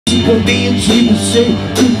Superman came to save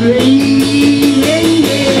the day.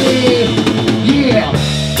 Yeah.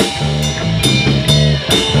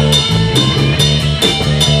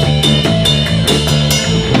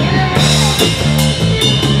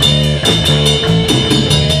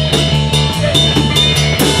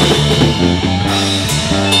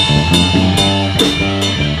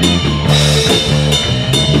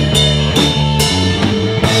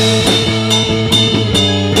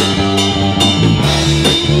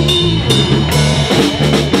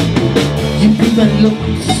 Look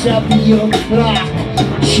inside your clock.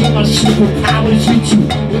 Share my superpowers with you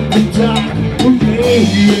in the dark. Oh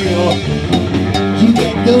yeah. You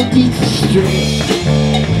got no need to stress.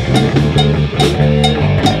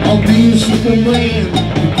 I'll be your Superman.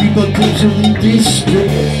 You got danger in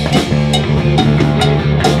distress.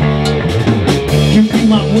 You be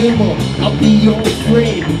my winner, I'll be your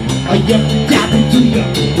friend. I have to dive into you,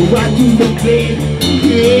 right through the bed.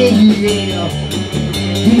 Yeah.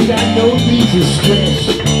 You got no need to stress.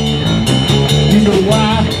 You know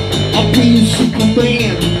why? I'll be your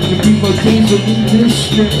Superman. You be my days of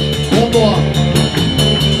distress. One more.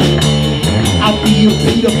 I'll be your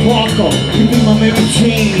Peter Parker. You be my Mary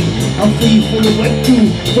Jane. I'll fill you full of wet goo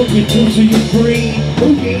from your toes to your brain.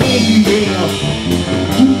 Oh yeah.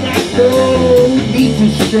 You got no need to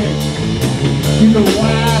stress. You know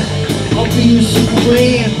why? I'll be your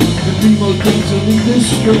Superman. You be my days of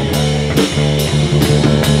distress.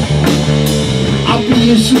 I'll be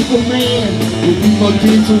your Superman, you'll be my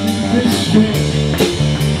gentle distress.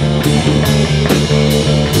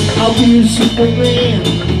 I'll be your Superman,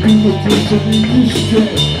 you'll be my gentle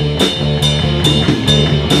distress.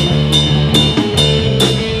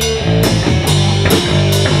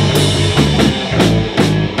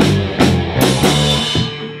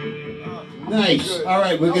 Nice. All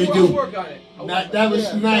right, we're gonna do. That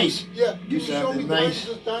was nice. Yeah. You sounded nice.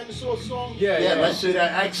 Dinosaur song? Yeah, let's do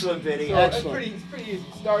that. Excellent, Vinny. So excellent. It's pretty easy.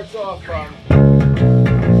 It starts off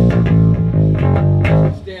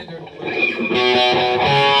standard.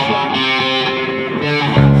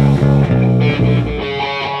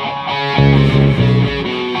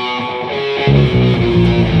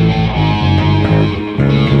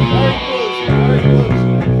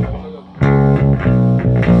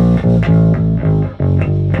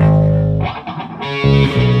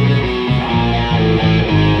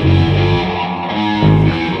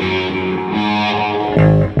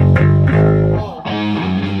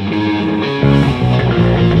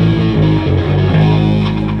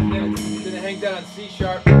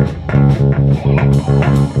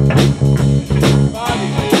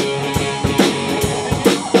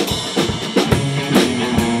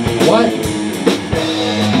 What?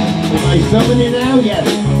 Am I filming it now? Yes.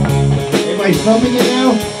 Am I filming it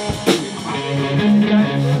now?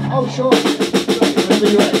 Oh, sure. Whenever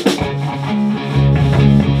you're ready.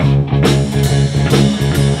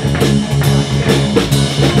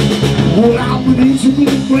 Well, I'm an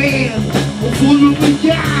intimate man, I'm full of a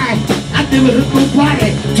guy. I never heard nobody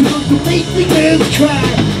trying to make me girls cry.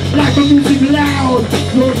 Like the music loud,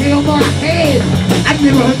 your hair on my head. I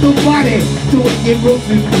never heard nobody doing it rough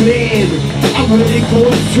and bled. I'm ready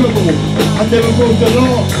for trouble. I never broke the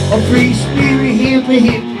law. A free spirit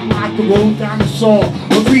hippie rock and roll dinosaur.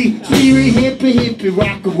 A free spirit hippie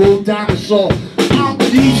rock and roll dinosaur. I'm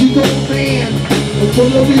an easy go man, I'm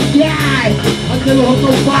full of a guy. I never heard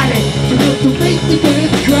nobody trying to make me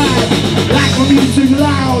girls cry. Like the music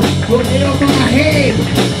loud, your hair on my head.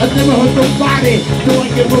 I never heard nobody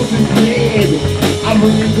doing it rough and bled. I'm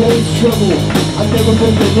really going trouble. I never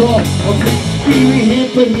broke the law. A free spirit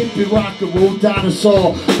hippie rock and roll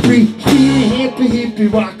dinosaur. Free spirit hippie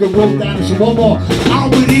rock and roll dinosaur. One more.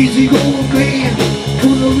 I'm an easy going man,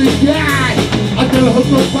 full of a guy. I never heard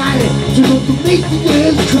nobody to look to make the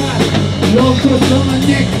girls cry. Long touch on my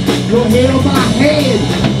neck, your hair on my head.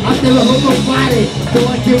 I never heard nobody till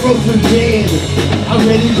I get rough and dead. I'm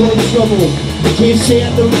ready to go to trouble. Can't say I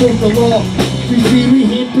never broke the law. Free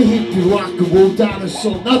hippie rock and roll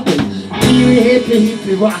dinosaur. Nothing. Free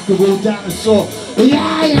hippie rock and roll dinosaur.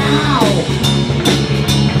 Yeah.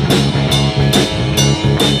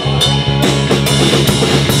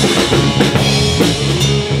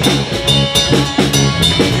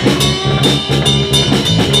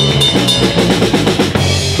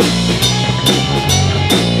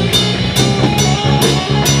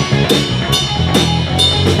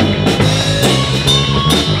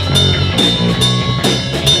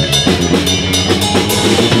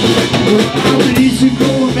 I'm an easy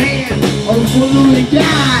going man, I'm full of a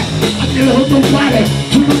guy. I never heard nobody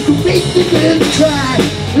to look to make the girls cry.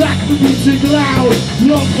 Like the music loud,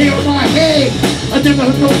 long hair on my head. I never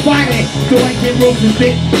heard nobody till I get rough and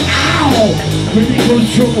bit. all. Really goes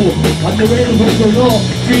trouble, I'm the red of the law.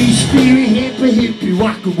 Free spirit, hippie,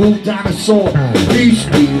 rock and roll dinosaur. Free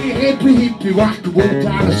spirit, hippie, rock and roll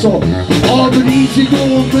dinosaur. All the easy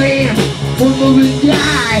going man, full of the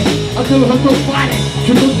guy. I never heard nobody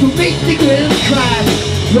to look to make the girls cry.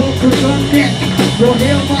 No put on neck, no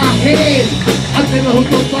hair on my head. I never heard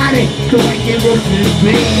nobody to like get up in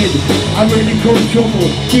bed. I really cause trouble,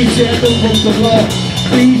 she said I don't want the law.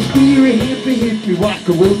 Free spirit, hippie, rock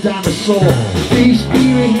and roll dinosaur. Free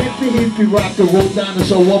spirit, hippie, rock and roll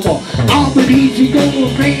dinosaur. One more. I'm an easy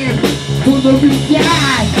going man, full of the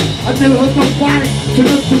guy. I never heard nobody to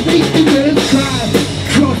look to make the girls cry.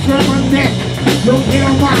 Cross around my neck, no hair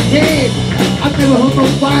on my head. I never heard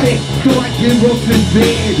nobody till I get up in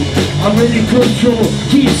bed. I'm ready to control,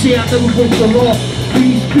 can't say I never broke the law.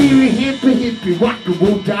 Free spirit, hippie, rock and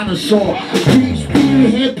roll dinosaur. Free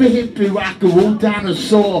spirit, hippie, rock and roll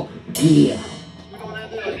dinosaur. Yeah.